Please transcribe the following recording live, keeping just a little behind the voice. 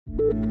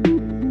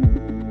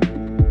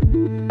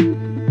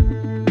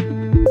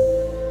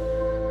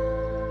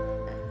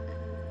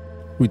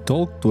We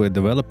talked to a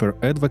developer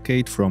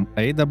advocate from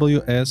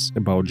AWS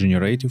about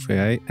generative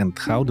AI and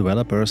how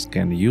developers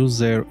can use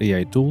their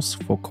AI tools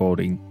for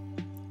coding.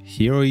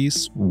 Here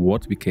is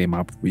what we came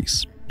up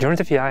with.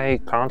 Generative AI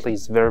currently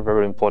is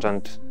very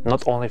important,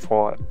 not only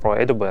for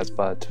AWS,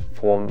 but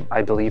for,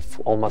 I believe,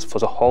 almost for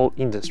the whole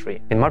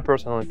industry. In my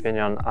personal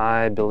opinion,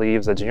 I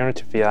believe that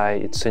generative AI,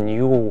 it's a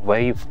new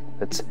wave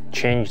that's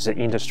changed the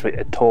industry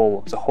at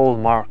all, the whole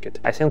market.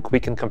 I think we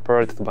can compare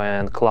it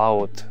when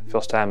cloud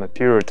first time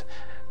appeared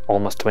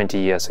almost 20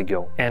 years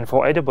ago. And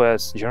for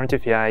AWS,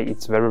 generative AI,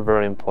 it's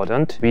very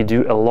important. We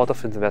do a lot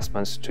of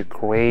investments to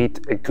create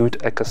a good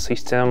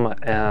ecosystem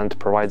and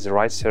provide the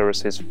right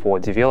services for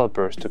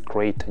developers to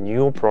create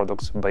new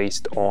products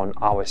based on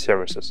our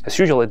services. As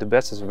usual,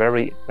 AWS is a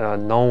very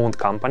known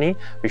company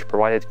which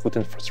provided good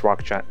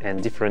infrastructure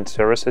and different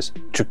services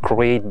to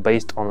create,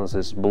 based on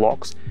these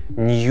blocks,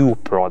 new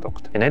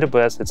product. In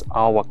AWS, it's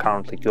our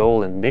currently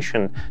goal and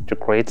mission to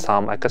create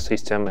some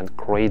ecosystem and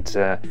create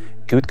the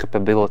good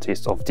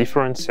capabilities of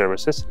different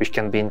services which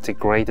can be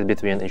integrated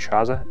between each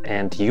other,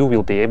 and you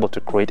will be able to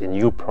create a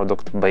new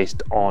product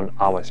based on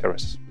our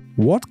services.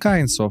 What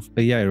kinds of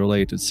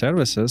AI-related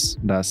services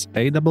does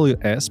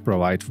AWS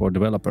provide for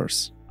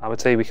developers? I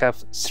would say we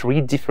have 3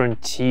 different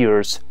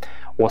tiers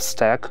or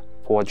stack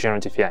for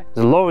generative AI.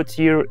 The lower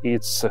tier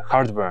is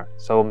hardware.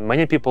 So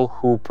many people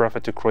who prefer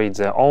to create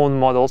their own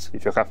models,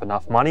 if you have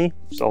enough money.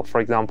 So for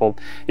example,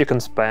 you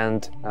can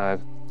spend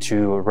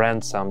to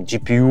rent some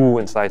GPU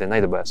inside an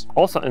AWS.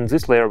 Also in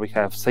this layer we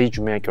have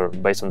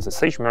SageMaker. Based on the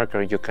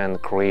SageMaker you can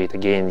create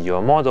again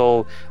your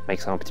model, make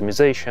some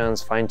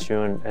optimizations,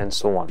 fine-tune and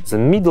so on. The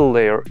middle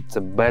layer is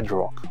a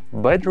Bedrock.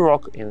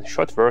 Bedrock, in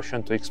short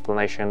version to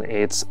explanation,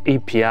 it's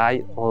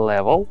API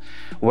level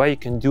where you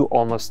can do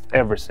almost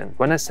everything.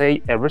 When I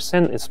say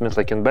everything, it means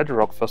like in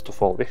Bedrock, first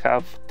of all, we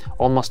have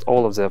almost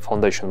all of the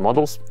foundation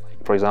models.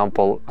 For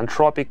example,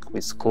 Anthropic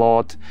with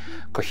Claude,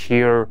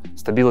 Cohere,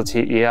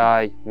 Stability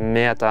AI,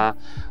 Meta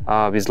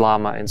with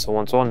Llama, and so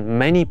on.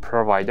 Many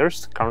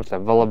providers currently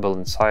available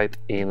inside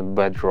in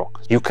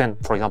Bedrock. You can,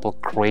 for example,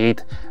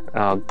 create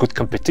good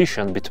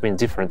competition between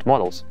different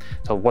models.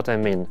 So what I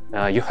mean,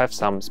 you have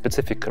some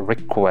specific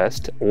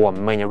request or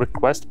many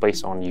requests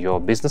based on your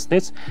business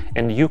needs,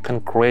 and you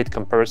can create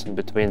comparison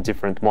between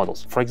different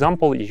models. For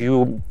example,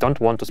 you don't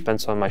want to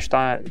spend so much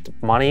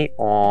money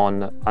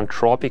on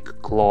Anthropic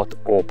Claude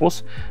Opus.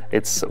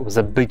 It's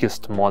the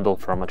biggest model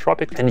from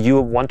Anthropic, and you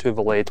want to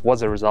evaluate what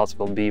the results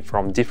will be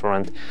from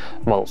different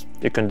models.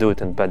 You can do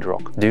it in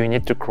Bedrock. Do you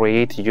need to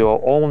create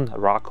your own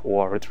RAG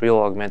or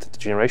retrieval augmented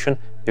generation?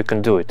 You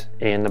can do it.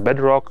 In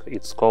Bedrock,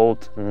 it's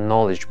called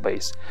knowledge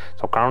base.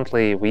 So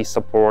currently we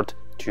support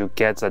to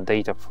get the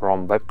data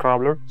from web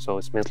crawler. So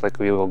it means like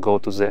we will go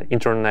to the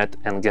internet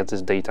and get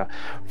this data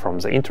from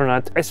the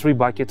internet. S3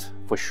 bucket,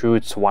 for sure,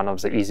 it's one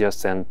of the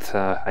easiest and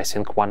I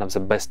think one of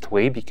the best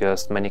way,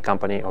 because many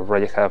companies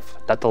already have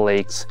data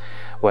lakes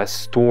where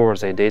store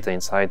their data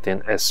inside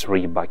an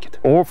S3 bucket.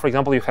 Or for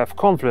example, you have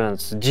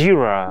Confluence,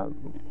 Jira.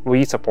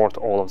 We support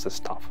all of this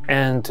stuff.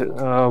 And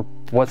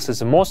what is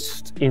the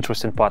most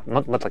interesting part,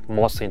 not like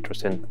most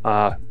interesting,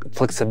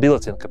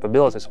 flexibility and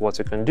capabilities, what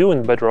you can do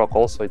in Bedrock.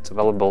 Also, it's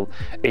available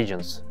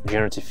agents,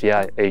 generative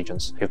AI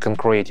agents. You can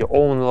create your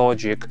own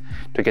logic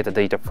to get the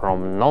data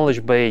from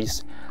knowledge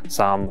base,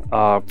 some,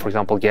 for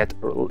example, get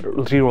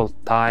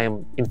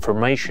real-time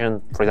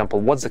information. For example,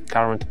 what's the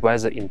current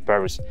weather in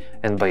Paris?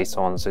 And based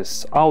on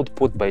this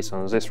output, based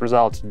on this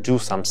result, do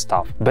some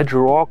stuff.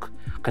 Bedrock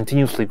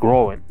continuously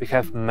growing. We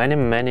have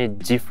many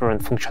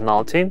different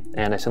functionality,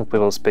 and I think we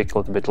will speak a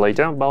little bit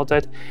later about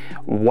that.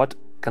 What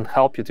can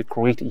help you to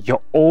create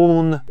your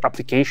own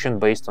application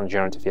based on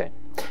generative AI.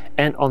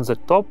 And on the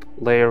top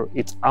layer,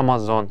 it's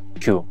Amazon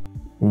Q.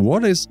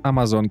 What is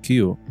Amazon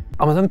Q?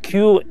 Amazon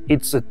Q,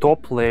 it's the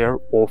top layer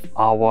of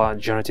our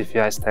generative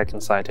AI stack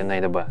inside in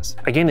AWS.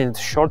 Again, in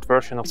short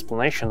version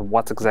explanation,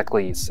 what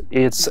exactly is.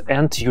 It's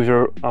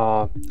end-user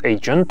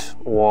agent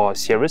or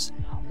service,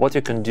 what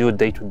you can do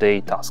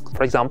day-to-day tasks.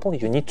 For example,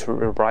 you need to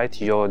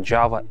rewrite your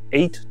Java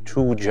 8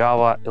 to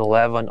Java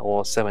 11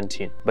 or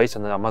 17. Based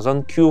on the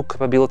Amazon Q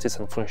capabilities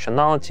and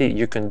functionality,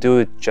 you can do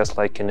it just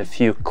like in a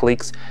few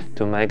clicks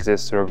to make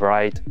this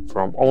rewrite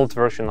from old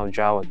version of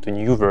Java to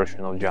new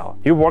version of Java.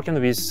 You're working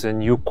with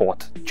new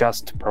code.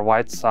 Just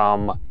provide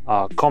some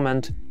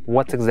comment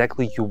what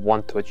exactly you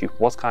want to achieve,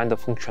 what kind of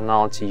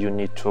functionality you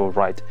need to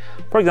write.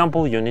 For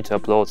example, you need to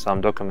upload some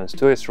documents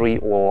to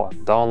S3 or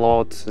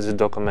download the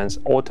documents,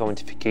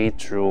 auto-authenticate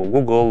through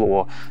Google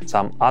or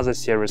some other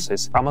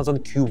services. Amazon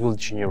Q will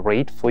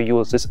generate for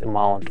you this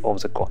amount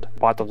of the code.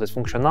 Part of this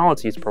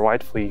functionality is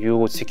provide for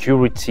you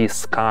security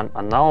scan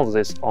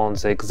analysis on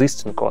the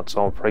existing code.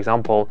 So, for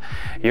example,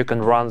 you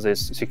can run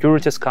this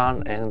security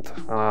scan and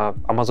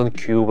Amazon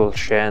Q will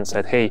share and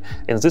say, hey,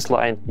 in this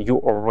line, you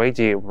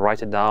already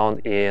write it down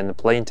in in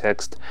plain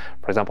text,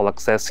 for example,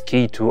 access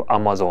key to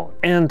Amazon.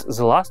 And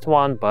the last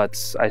one, but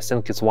I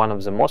think it's one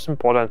of the most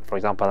important, for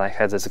example, I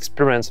had this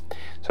experience.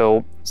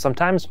 So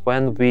sometimes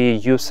when we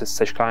use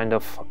such kind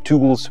of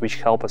tools which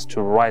help us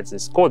to write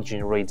this code,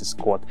 generate this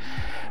code,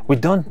 we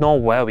don't know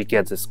where we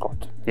get this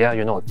code. Yeah,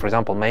 you know, for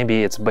example,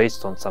 maybe it's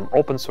based on some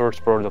open source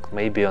product,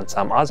 maybe on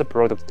some other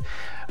product,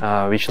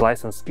 which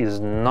license is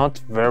not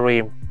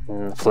very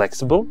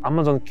flexible.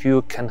 Amazon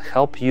Q can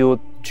help you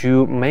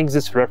to make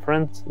this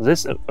reference.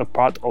 This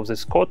part of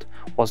this code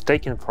was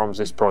taken from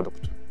this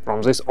product,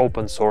 from this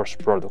open source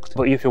product.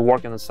 But if you're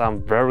working in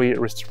some very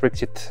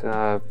restricted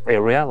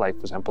area, like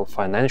for example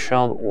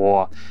financial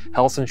or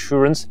health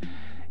insurance,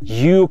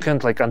 you can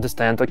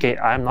understand, okay,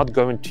 I'm not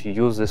going to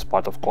use this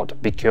part of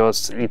code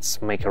because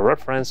it's make a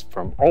reference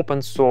from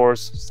open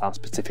source, some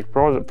specific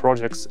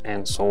projects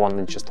and so on,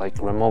 and just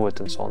remove it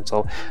and so on.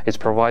 So it's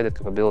provided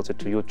capability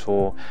to you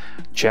to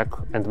check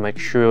and make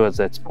sure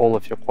that all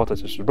of your code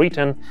that is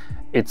written,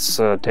 it's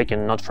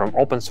taken not from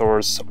open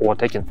source or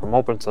taken from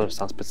open source,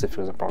 some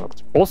specific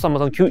product. Also,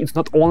 Amazon Q, it's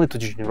not only to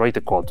generate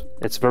the code.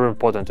 It's very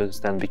important to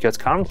understand because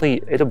currently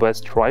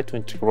AWS try to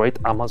integrate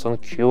Amazon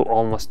Q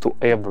almost to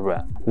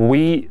everywhere.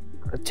 We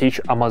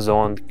teach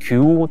Amazon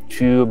Q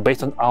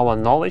based on our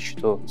knowledge,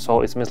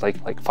 so it means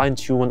like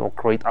fine-tune or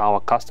create our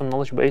custom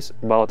knowledge base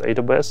about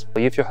AWS.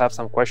 If you have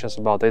some questions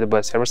about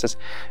AWS services,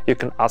 you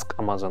can ask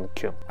Amazon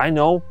Q. I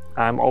know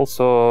I'm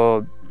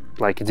also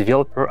like a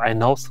developer. I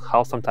know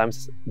how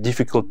sometimes it's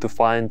difficult to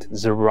find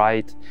the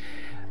right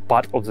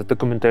part of the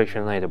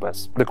documentation in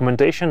AWS.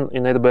 Documentation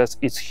in AWS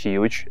is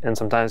huge, and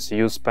sometimes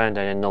you spend,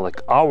 I know,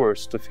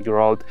 hours to figure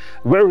out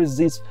where is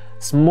this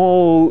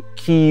small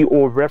key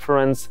or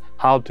reference,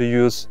 how to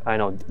use, I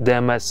know,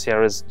 DMS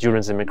series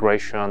during the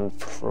migration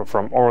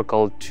from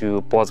Oracle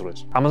to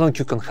Postgres. Amazon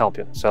Q can help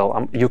you.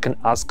 So you can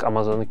ask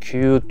Amazon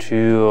Q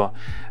to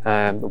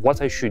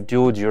what I should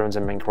do during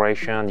the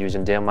migration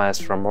using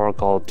DMS from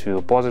Oracle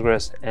to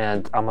Postgres,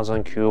 and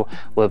Amazon Q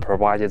will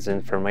provide you the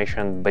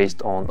information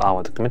based on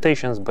our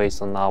documentations,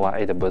 based on our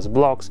AWS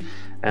blogs,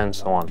 and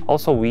so on.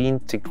 Also, we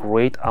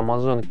integrate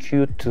Amazon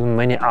Q to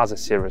many other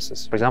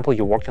services. For example,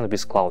 you're working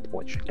with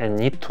CloudWatch and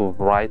need to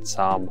write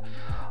some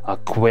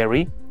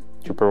query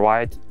to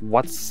provide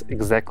what's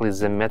exactly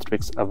the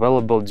metrics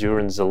available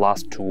during the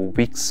last 2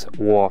 weeks,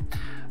 or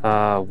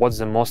what's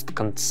the most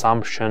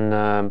consumption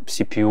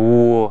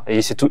CPU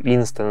EC2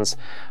 instance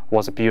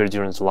was appeared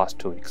during the last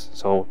 2 weeks.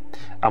 So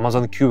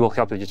Amazon Q will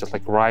help you just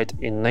write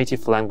in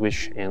native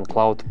language in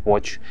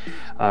CloudWatch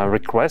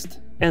request,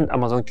 and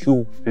Amazon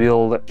Q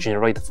will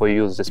generate for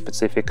you the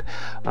specific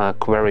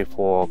query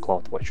for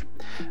CloudWatch.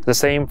 The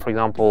same, for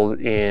example,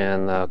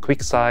 in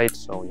QuickSight,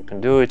 so you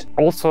can do it.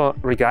 Also,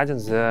 regarding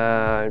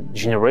the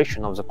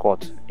generation of the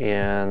code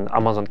in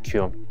Amazon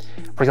Q,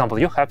 for example,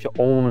 you have your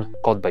own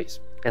code base,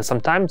 and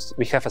sometimes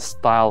we have a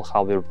style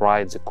how we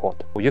write the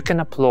code. You can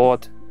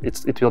upload.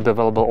 It will be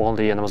available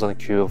only in Amazon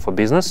Q for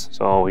business,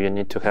 so you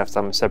need to have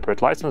some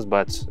separate license,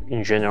 but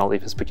in general,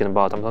 if you're speaking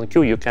about Amazon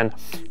Q, you can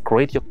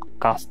create your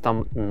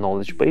custom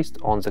knowledge based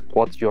on the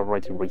code you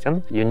already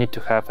written. You need to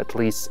have at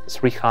least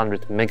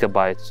 300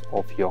 megabytes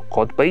of your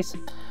code base,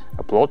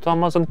 upload to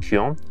Amazon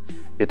Q.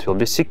 It will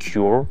be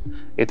secure,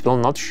 it will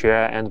not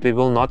share, and we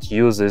will not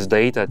use this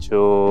data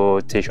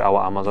to teach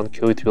our Amazon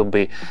Q. It will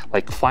be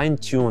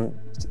fine-tune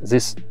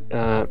this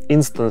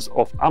instance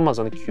of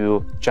Amazon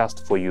Q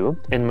just for you,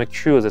 and make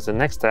sure that the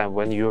next time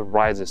when you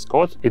write this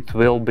code, it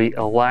will be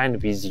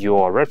aligned with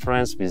your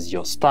reference, with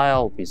your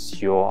style,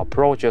 with your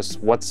approaches,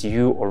 what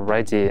you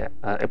already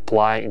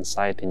apply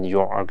inside in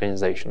your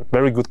organization.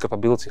 Very good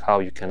capability how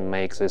you can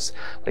make this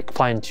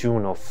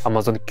fine-tune of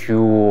Amazon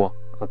Q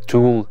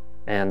tool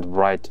and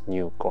write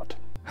new code.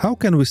 How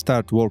can we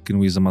start working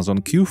with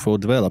Amazon Q for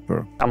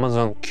developer?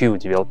 Amazon Q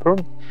developer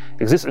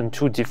exists in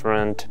 2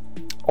 different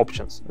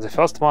options. The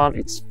first one,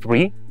 it's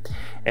free,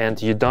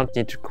 and you don't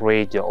need to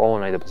create your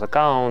own AWS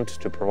account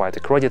to provide a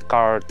credit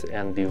card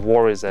and be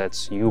worried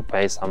that you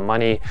pay some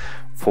money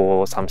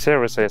for some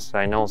services.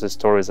 I know the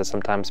stories that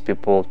sometimes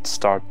people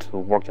start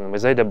working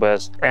with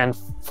AWS and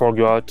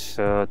forgot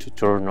to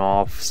turn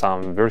off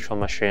some virtual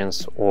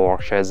machines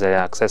or share the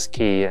access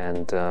key,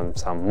 and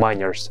some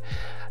miners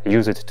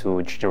use it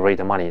to generate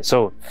the money.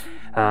 So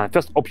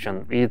first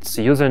option, it's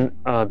using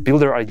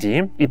Builder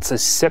ID. It's a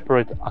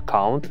separate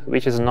account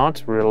which is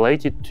not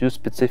related to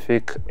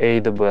specific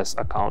AWS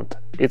account.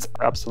 It's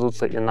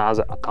absolutely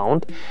another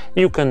account.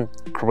 You can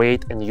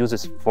create and use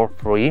this for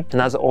free.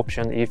 Another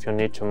option, if you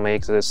need to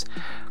make this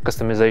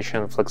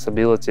customization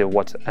flexibility,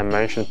 what I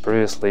mentioned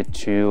previously,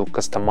 to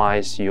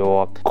customize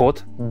your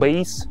code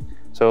base.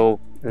 So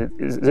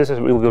this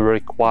will be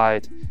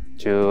required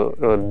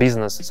to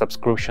business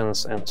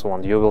subscriptions and so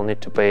on. You will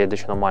need to pay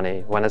additional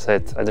money. When I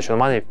said additional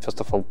money,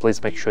 first of all,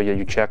 please make sure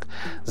you check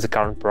the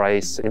current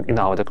price in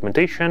our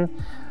documentation.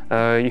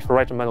 If you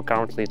write a manual,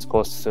 currently it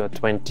costs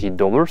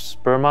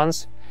 $20 per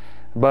month.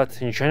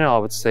 But in general, I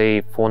would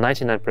say for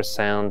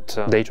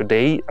 99%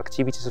 day-to-day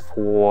activities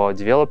for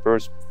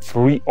developers,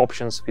 free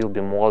options will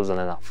be more than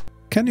enough.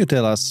 Can you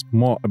tell us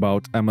more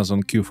about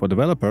Amazon Q for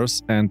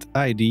developers and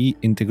IDE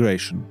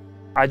integration?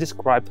 I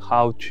described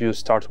how to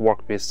start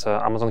work with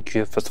Amazon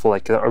Q, first of all,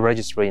 like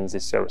registering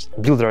this service.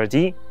 Builder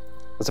ID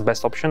is the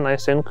best option, I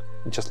think,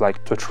 just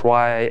like to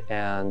try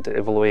and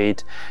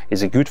evaluate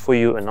is it good for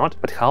you or not,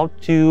 but how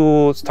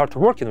to start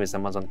working with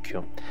Amazon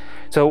Q.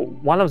 So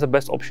one of the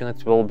best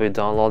options will be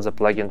download the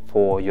plugin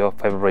for your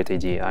favorite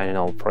IDE. I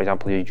know, for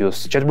example, you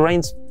use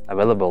JetBrains,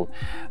 available.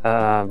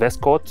 VS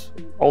Code,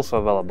 also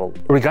available.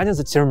 Regarding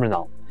the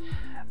terminal,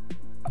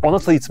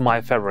 honestly, it's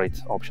my favorite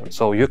option.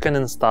 So you can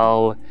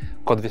install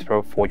Code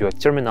Whisperer for your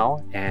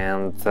terminal,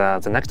 and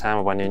the next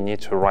time when you need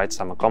to write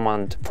some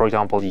command, for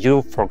example,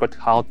 you forgot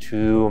how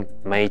to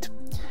make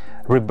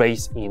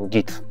rebase in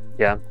Git,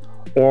 yeah?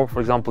 Or, for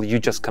example, you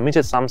just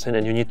committed something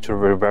and you need to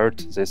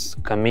revert this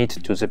commit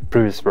to the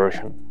previous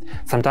version.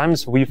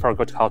 Sometimes we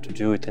forgot how to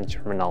do it in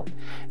terminal.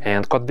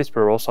 And Code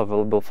Whisperer is also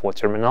available for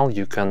terminal.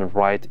 You can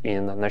write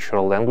in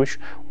natural language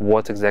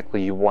what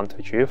exactly you want to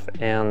achieve,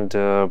 and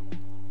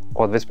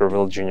Code Whisperer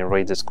will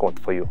generate this code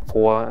for you.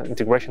 For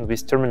integration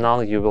with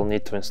terminal, you will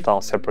need to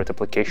install separate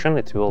application.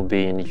 It will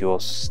be in your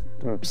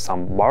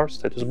some bar,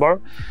 status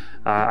bar.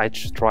 I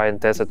just try and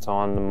test it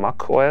on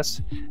Mac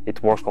OS.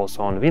 It works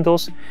also on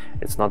Windows.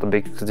 It's not a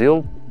big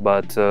deal,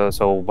 but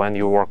so when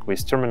you work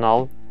with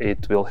terminal,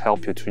 it will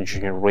help you to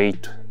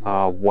generate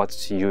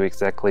what you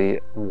exactly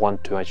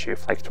want to achieve,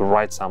 like to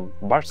write some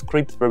bash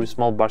script, very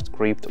small bash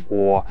script,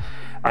 or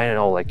I don't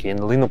know, like in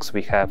Linux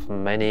we have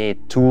many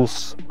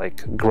tools like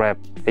grep,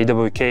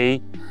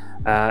 AWK,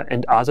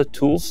 and other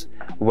tools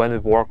when we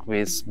work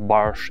with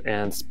bash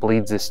and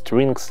split the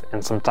strings,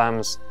 and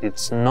sometimes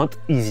it's not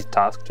easy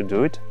task to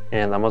do it,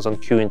 and Amazon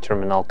Q in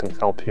terminal can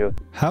help you.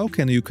 How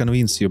can you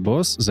convince your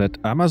boss that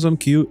Amazon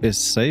Q is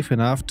safe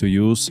enough to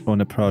use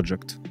on a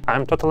project?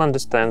 I totally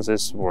understand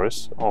this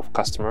voice of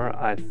customer.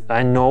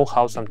 I know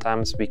how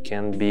sometimes we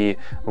can be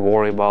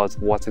worried about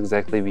what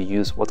exactly we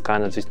use, what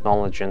kind of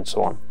technology and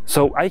so on.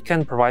 So I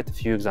can provide a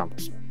few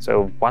examples.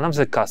 So one of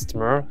the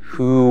customer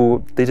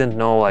who didn't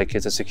know like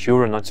is it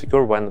secure or not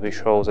secure, when we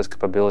show this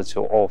capability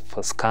of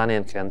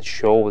scanning and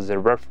show the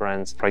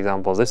reference, for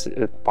example, this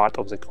part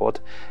of the code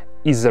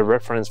is a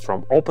reference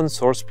from open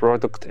source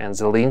product and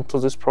the link to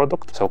this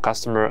product. So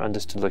customer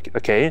understood like,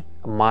 okay,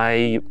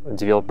 my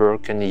developer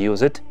can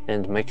use it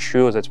and make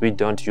sure that we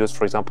don't use,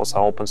 for example,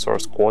 some open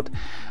source code.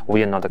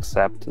 We not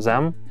accept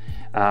them.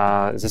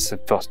 This is the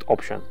first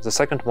option. The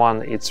second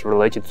one, it's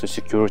related to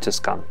security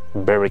scan.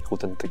 Very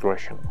good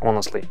integration,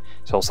 honestly.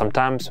 So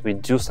sometimes we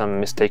do some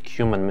mistake,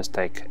 human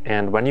mistake.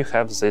 And when you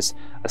have this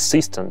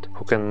assistant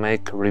who can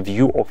make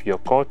review of your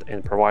code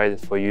and provide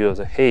it for you,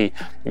 that, hey,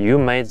 you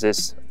made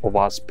this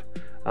WASP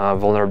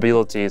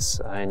vulnerabilities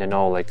and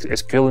like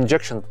SQL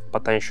injection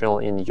potential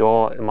in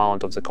your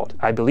amount of the code.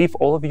 I believe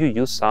all of you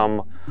use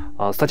some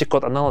static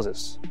code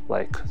analysis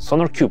like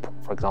SonarQube,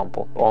 for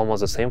example, almost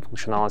the same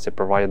functionality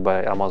provided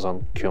by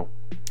Amazon Q.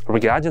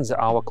 Regarding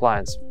our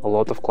clients, a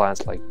lot of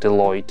clients like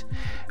Deloitte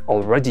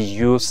already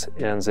use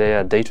in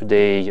their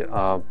day-to-day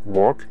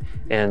work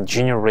and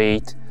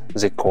generate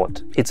the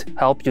code. It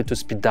helps you to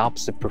speed up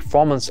the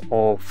performance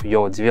of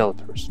your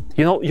developers.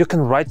 You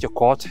can write your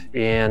code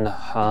in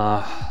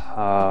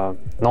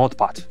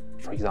Notepad,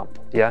 for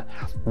example, yeah,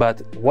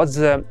 but what's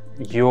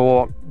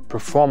your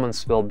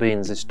performance will be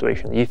in this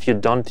situation if you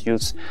don't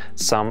use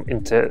some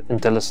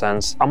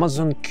IntelliSense?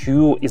 Amazon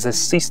Q is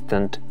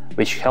assistant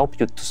which help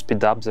you to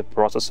speed up the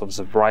process of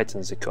the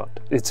writing the code.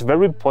 It's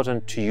very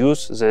important to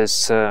use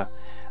this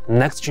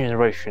next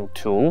generation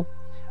tool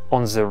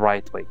on the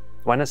right way.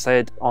 When I say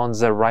it on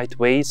the right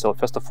way, so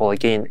first of all,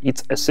 again,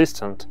 it's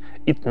assistant.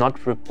 It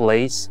not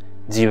replace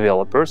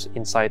developers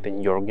inside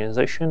in your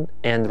organization,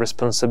 and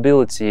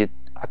responsibility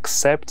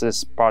accept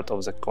this part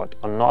of the code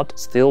or not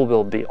still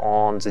will be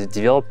on the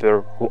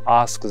developer who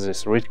asks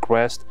this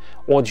request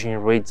or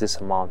generate this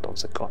amount of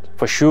the code.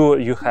 For sure,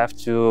 you have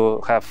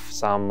to have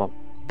some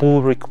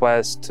pull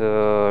request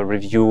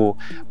review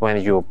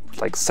when you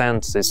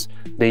send this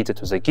data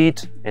to the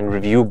Git and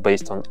review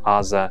based on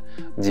other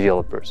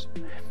developers.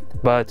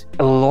 But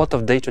a lot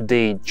of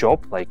day-to-day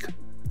job, like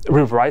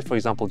rewrite, for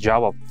example,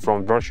 Java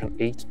from version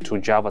 8 to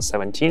Java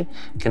 17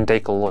 can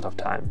take a lot of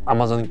time.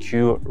 Amazon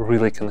Q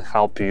really can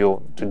help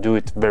you to do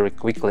it very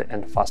quickly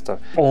and faster,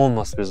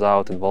 almost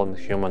without involving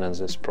human in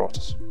this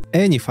process.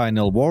 Any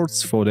final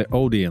words for the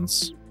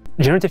audience?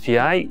 Generative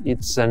AI,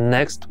 it's the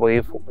next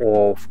wave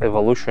of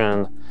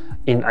evolution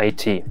in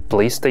IT.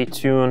 Please stay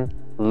tuned,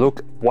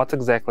 look what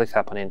exactly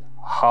happening,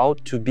 how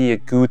to be a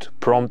good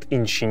prompt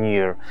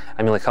engineer.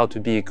 How to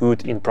be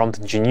good in prompt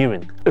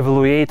engineering.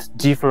 Evaluate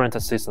different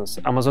assistants.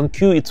 Amazon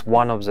Q, it's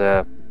one of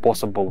the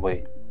possible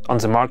way. on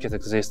the market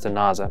exists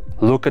another.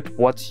 Look at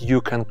what you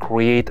can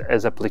create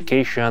as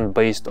application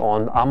based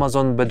on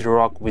Amazon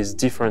Bedrock with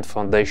different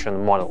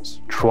foundation models.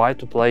 Try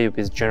to play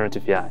with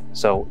generative AI,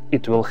 so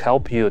it will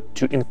help you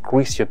to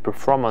increase your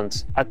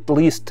performance at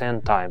least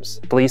 10 times.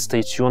 Please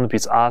stay tuned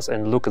with us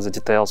and look at the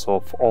details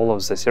of all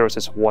of the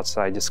services what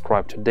I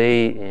described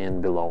today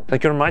and below.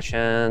 Thank you very much,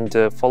 and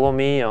follow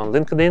me on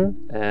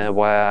LinkedIn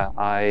where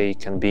I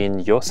can be in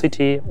your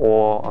city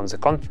or on the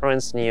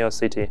conference near your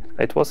city.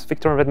 It was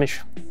Victor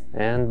Vedmich,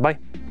 and bye.